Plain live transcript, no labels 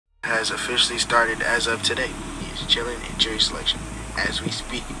has officially started as of today. He is chilling in jury selection as we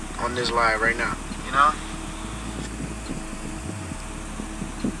speak on this live right now. You know?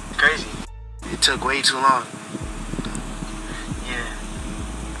 Crazy. It took way too long. Yeah.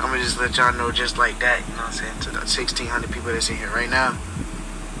 I'm gonna just let y'all know just like that, you know what I'm saying? To the 1,600 people that's in here right now.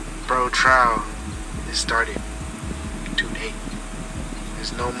 Bro, trial is started today.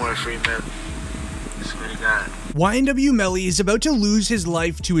 There's no more free Melly. I swear to God. YNW Melly is about to lose his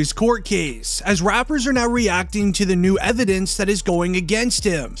life to his court case, as rappers are now reacting to the new evidence that is going against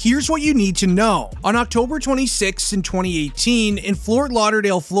him. Here's what you need to know. On October 26 in 2018, in Fort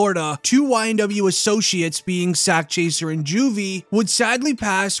Lauderdale, Florida, two YNW associates, being Sakchaser and Juvy, would sadly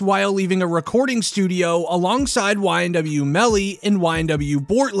pass while leaving a recording studio alongside YNW Melly in YNW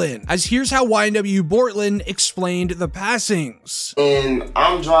Portland, as here's how YNW Portland explained the passings. And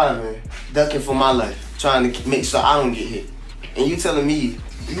I'm driving, ducking for my life, trying to make sure I don't get hit. And you telling me,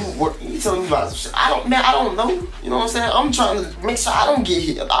 you telling me about some shit. I don't know. You know what I'm saying? I'm trying to make sure I don't get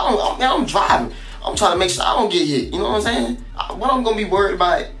hit. I'm driving. I'm trying to make sure I don't get hit. You know what I'm saying? What I'm gonna be worried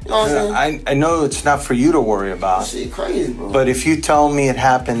about? You know what I'm saying? I know it's not for you to worry about. Shit crazy, bro. But if you tell me it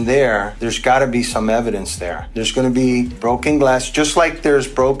happened there's gotta be some evidence there. There's gonna be broken glass, just like there's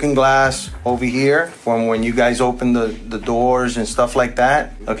broken glass over here when you guys open the doors and stuff like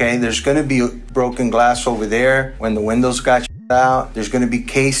that. Okay, there's gonna be broken glass over there when the windows got out. There's gonna be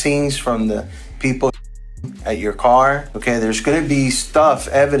casings from the people at your car. Okay, there's gonna be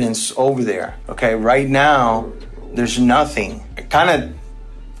evidence over there. Okay, right now there's nothing. I kind of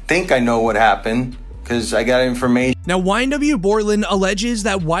think I know what happened because I got information. Now, YNW Portland alleges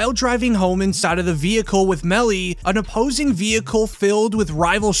that while driving home inside of the vehicle with Melly, an opposing vehicle filled with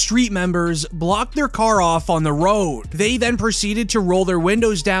rival street members blocked their car off on the road. They then proceeded to roll their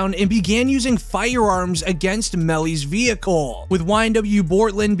windows down and began using firearms against Melly's vehicle. With YNW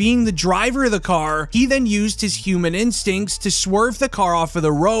Portland being the driver of the car, he then used his human instincts to swerve the car off of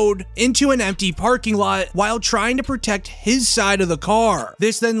the road into an empty parking lot while trying to protect his side of the car.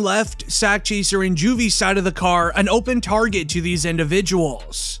 This then left Sakchaser and Juvy's side of the car an open target to these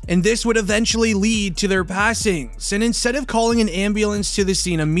individuals, and this would eventually lead to their passings. And instead of calling an ambulance to the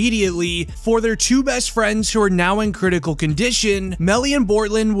scene immediately for their two best friends who are now in critical condition, Melly and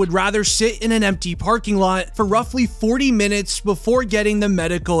Portland would rather sit in an empty parking lot for roughly 40 minutes before getting the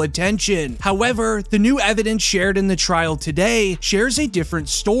medical attention. However, the new evidence shared in the trial today shares a different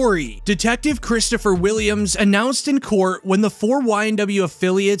story. Detective Christopher Williams announced in court when the four YNW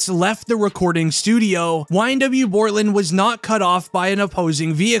affiliates left the recording studio, YNW Portland was not cut off by an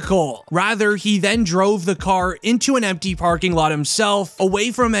opposing vehicle. Rather, he then drove the car into an empty parking lot himself,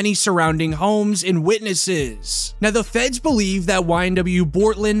 away from any surrounding homes and witnesses. Now, the feds believe that YNW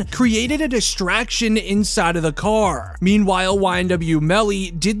Portland created a distraction inside of the car. Meanwhile, YNW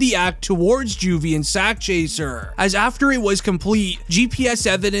Melly did the act towards Juvy and Sakchaser, as after it was complete, GPS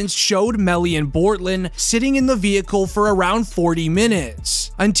evidence showed Melly and Portland sitting in the vehicle for around 40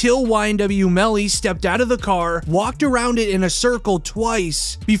 minutes, until YNW Melly stepped out of the car, walked around it in a circle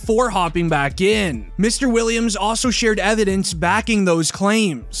twice before hopping back in. Mr. Williams also shared evidence backing those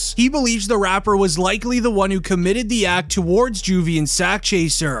claims. He believes the rapper was likely the one who committed the act towards Juvy and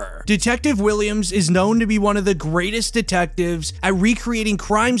Sakchaser. Detective Williams is known to be one of the greatest detectives at recreating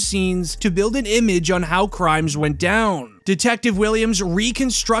crime scenes to build an image on how crimes went down. Detective Williams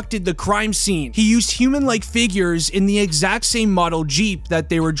reconstructed the crime scene. He used human-like figures in the exact same model Jeep that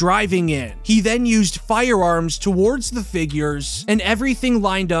they were driving in. He then used firearms towards the figures, and everything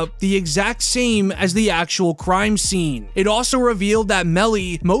lined up the exact same as the actual crime scene. It also revealed that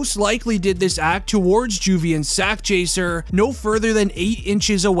Melly most likely did this act towards Juvy and Sakchaser no further than 8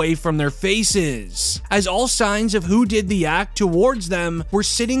 inches away from their faces, as all signs of who did the act towards them were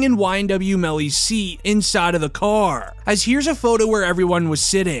sitting in YNW Melly's seat inside of the car. As here's a photo where everyone was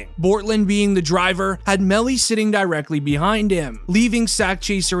sitting. Portland, being the driver, had Melly sitting directly behind him, leaving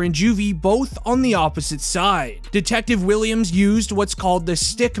Sakchaser and Juvy both on the opposite side. Detective Williams used what's called the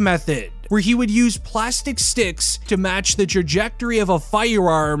stick method, where he would use plastic sticks to match the trajectory of a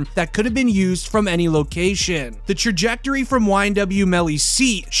firearm that could have been used from any location. The trajectory from YNW Melly's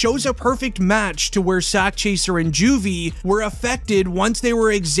seat shows a perfect match to where Sakchaser and Juvy were affected once they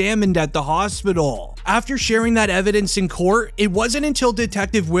were examined at the hospital. After sharing that evidence in court, it wasn't until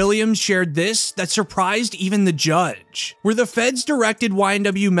Detective Williams shared this that surprised even the judge. Where the feds directed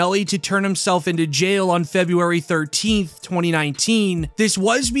YNW Melly to turn himself into jail on February 13th, 2019, this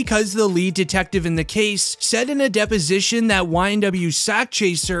was because the lead detective in the case said in a deposition that YNW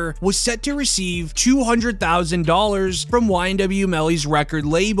Sakchaser was set to receive $200,000 from YNW Melly's record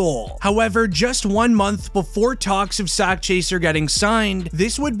label. However, just 1 month before talks of Sakchaser getting signed,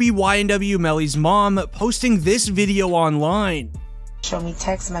 this would be YNW Melly's mom posting this video online. Show me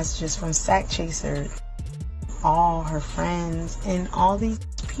text messages from Sakchaser, all her friends, and all these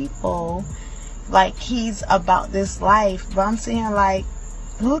people. Like, he's about this life, but I'm saying, like,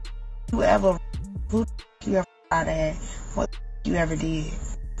 who you ever out of, what you ever did?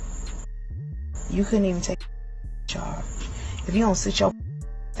 You couldn't even take charge. If you don't sit your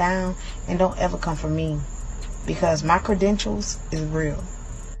down and don't ever come for me, because my credentials is real.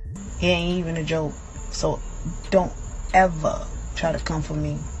 It ain't even a joke. So don't ever try to come for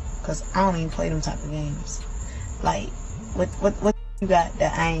me, because I don't even play them type of games. Like, what you got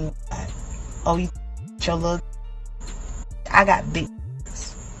that I ain't got? Oh, you your little, I got big.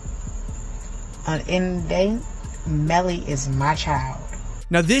 At the end of the day, Melly is my child.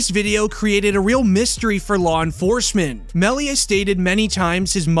 Now, this video created a real mystery for law enforcement. Melly has stated many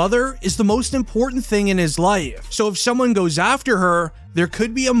times his mother is the most important thing in his life, so if someone goes after her, there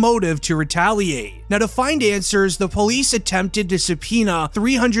could be a motive to retaliate. Now, to find answers, the police attempted to subpoena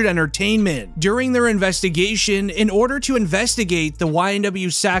 300 Entertainment during their investigation in order to investigate the YNW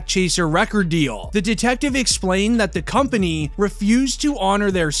Sakchaser record deal. The detective explained that the company refused to honor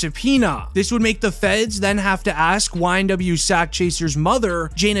their subpoena. This would make the feds then have to ask YNW Sakchaser's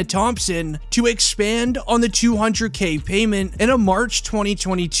mother, Jana Thompson, to expand on the $200K payment in a March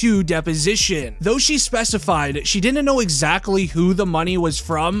 2022 deposition. Though she specified she didn't know exactly who the money was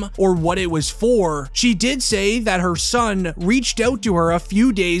from or what it was for, she did say that her son reached out to her a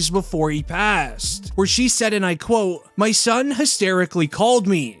few days before he passed, where she said, and I quote, "My son hysterically called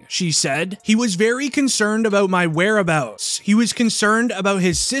me," she said. "He was very concerned about my whereabouts. He was concerned about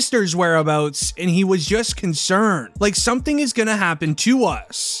his sister's whereabouts, and he was just concerned, like something is gonna happen to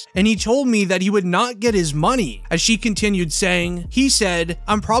us. And he told me that he would not get his money." As she continued saying, he said,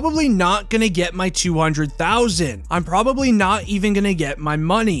 "I'm probably not gonna get my $200,000. I'm probably not even gonna get my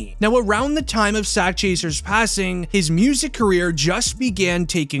money." Now, around the time of Sakchaser's passing, his music career just began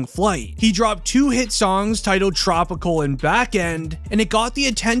taking flight. He dropped 2 hit songs titled Tropical and Back End, and it got the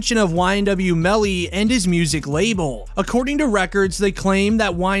attention of YNW Melly and his music label. According to records, they claim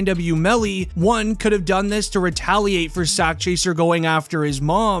that YNW Melly, 1, could have done this to retaliate for Sakchaser going after his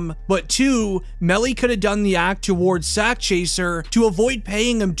mom, but 2, Melly could have done the act towards Sakchaser to avoid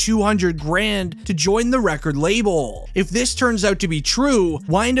paying him $200,000 to join the record label. If this turns out to be true,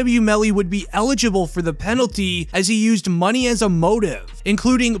 YNW Melly would be eligible for the penalty as he used money as a motive,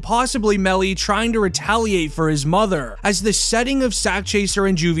 including possibly Melly trying to retaliate for his mother, as the setting of Sakchaser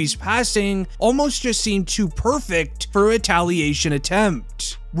and Juvy's passing almost just seemed too perfect for a retaliation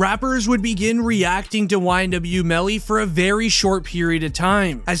attempt. Rappers would begin reacting to YNW Melly for a very short period of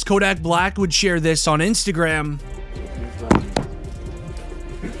time, as Kodak Black would share this on Instagram.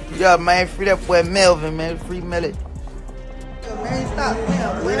 Yeah, man, free that boy Melvin, man, free Melly. Man, stop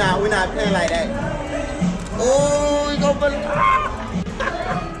playing. We're not playing like that. Oh, we gonna put it.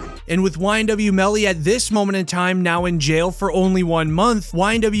 And with YNW Melly at this moment in time now in jail for only 1 month,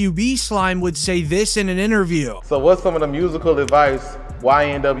 YNWB Slime would say this in an interview. So what's some of the musical advice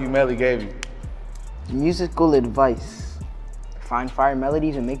YNW Melly gave you? Musical advice: find fire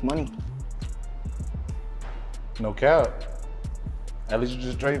melodies and make money. No cap. At least you're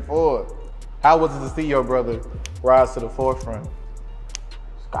just straightforward. How was it to see your brother rise to the forefront?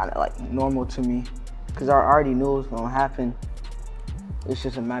 It's kind of like normal to me, because I already knew it was gonna happen. It's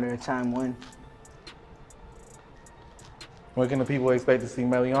just a matter of time when. When can the people expect to see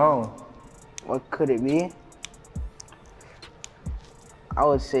Melly on? What could it be? I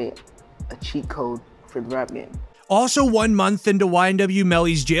would say a cheat code for the rap game. Also 1 month into YNW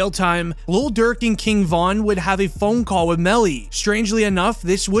Melly's jail time, Lil Durk and King Von would have a phone call with Melly. Strangely enough,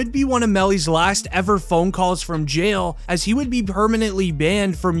 this would be one of Melly's last ever phone calls from jail, as he would be permanently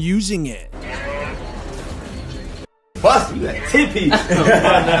banned from using it. Bust, you got tippy. Bust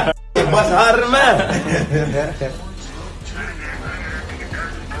harder than mine.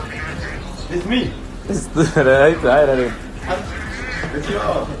 It's me. It's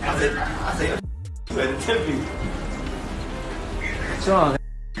y'all. I said, you got tippy.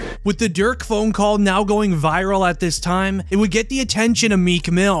 With the Dirk phone call now going viral at this time, it would get the attention of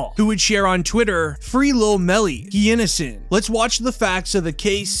Meek Mill, who would share on Twitter, "Free Lil Melly, he innocent. Let's watch the facts of the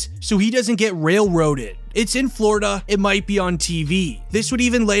case so he doesn't get railroaded. It's in Florida, it might be on TV." This would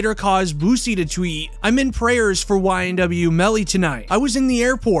even later cause Boosie to tweet, "I'm in prayers for YNW Melly tonight. I was in the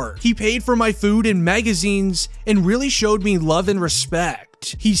airport. He paid for my food and magazines and really showed me love and respect."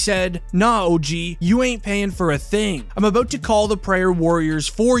 He said, "Nah, OG, you ain't paying for a thing. I'm about to call the prayer warriors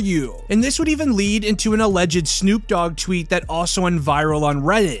for you." And this would even lead into an alleged Snoop Dogg tweet that also went viral on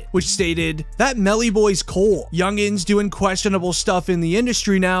Reddit, which stated, "That Melly boy's cold. Youngins doing questionable stuff in the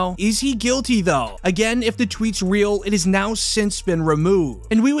industry now. Is he guilty though?" Again, if the tweet's real, it has now since been removed.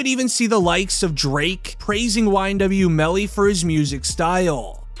 And we would even see the likes of Drake praising YNW Melly for his music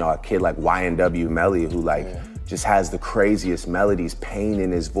style. A kid like YNW Melly who just has the craziest melodies, pain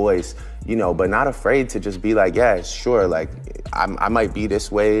in his voice, you know, but not afraid to just be like, yeah, sure, like I might be this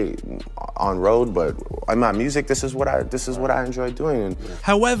way on road, but in my music, this is what I enjoy doing.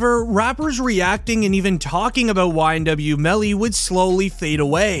 However, rappers reacting and even talking about YNW Melly would slowly fade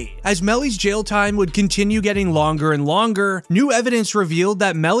away. As Melly's jail time would continue getting longer and longer, new evidence revealed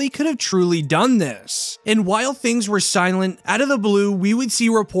that Melly could have truly done this. And while things were silent, out of the blue, we would see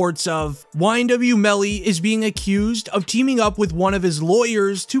reports of YNW Melly is being accused of teaming up with one of his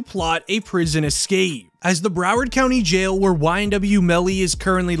lawyers to plot a prison escape. As the Broward County Jail, where YNW Melly is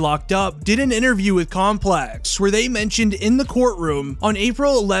currently locked up, did an interview with Complex, where they mentioned in the courtroom, on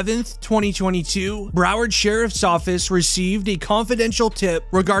April 11th, 2022, Broward Sheriff's Office received a confidential tip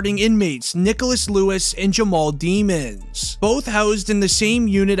regarding inmates Nicholas Lewis and Jamal Demons, both housed in the same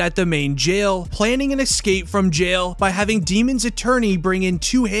unit at the main jail, planning an escape from jail by having Demons' attorney bring in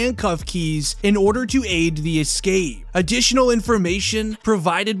 2 handcuff keys in order to aid the escape. Additional information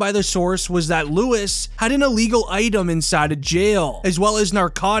provided by the source was that Lewis had an illegal item inside a jail, as well as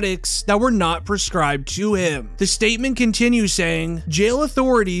narcotics that were not prescribed to him. The statement continues saying, jail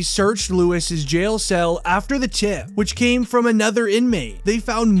authorities searched Lewis's jail cell after the tip, which came from another inmate. They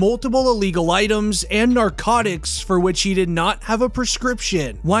found multiple illegal items and narcotics for which he did not have a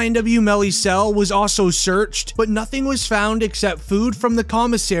prescription. YNW Melly's cell was also searched, but nothing was found except food from the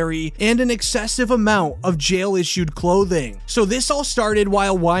commissary and an excessive amount of jail-issued clothing. So this all started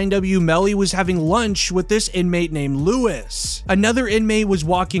while YNW Melly was having lunch with this inmate named Lewis. Another inmate was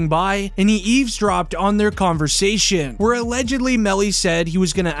walking by and he eavesdropped on their conversation, where allegedly Melly said he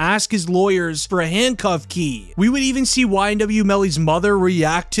was gonna ask his lawyers for a handcuff key. We would even see YNW Melly's mother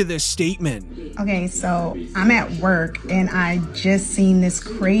react to this statement. Okay, so I'm at work and I just seen this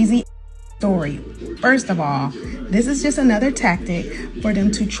crazy story. First of all, this is just another tactic for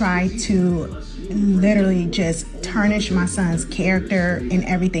them to try to literally just tarnish my son's character and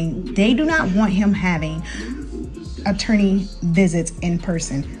everything. They do not want him having attorney visits in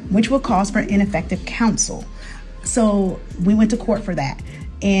person, which will cause for ineffective counsel. So we went to court for that,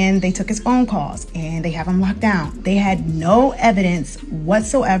 and they took his phone calls and they have him locked down. They had no evidence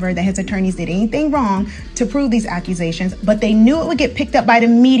whatsoever that his attorneys did anything wrong to prove these accusations, but they knew it would get picked up by the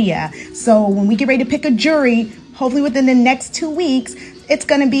media. So when we get ready to pick a jury, hopefully within the next 2 weeks, it's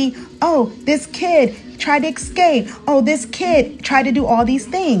gonna be, oh, this kid tried to escape. Oh, this kid tried to do all these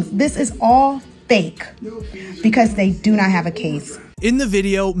things. This is all fake because they do not have a case. In the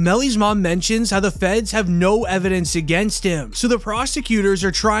video, Melly's mom mentions how the feds have no evidence against him, so the prosecutors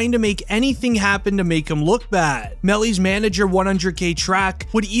are trying to make anything happen to make him look bad. Melly's manager 100K Track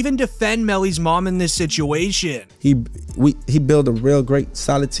would even defend Melly's mom in this situation. He built a real great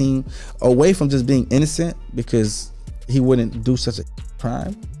solid team away from just being innocent because he wouldn't do such a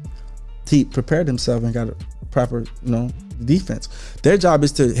crime. He prepared himself and got a proper, defense. Their job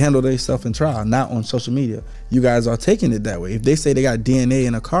is to handle themselves in trial, not on social media. You guys are taking it that way. If they say they got DNA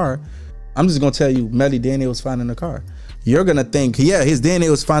in a car, I'm just gonna tell you, Melly DNA was found in the car. You're gonna think, yeah, his DNA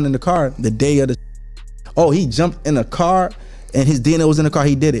was found in the car the day of the. Oh, he jumped in a car and his DNA was in the car.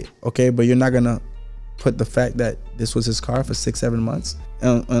 He did it, okay? But you're not gonna put the fact that this was his car for 6-7 months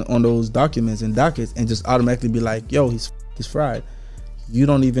on those documents and dockets and just automatically be like, yo, he's fried. You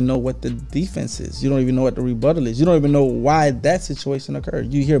don't even know what the defense is. You don't even know what the rebuttal is. You don't even know why that situation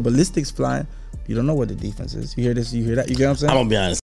occurred. You hear ballistics flying, you don't know what the defense is. You hear this, you hear that. You get what I'm saying? I'm gonna be honest.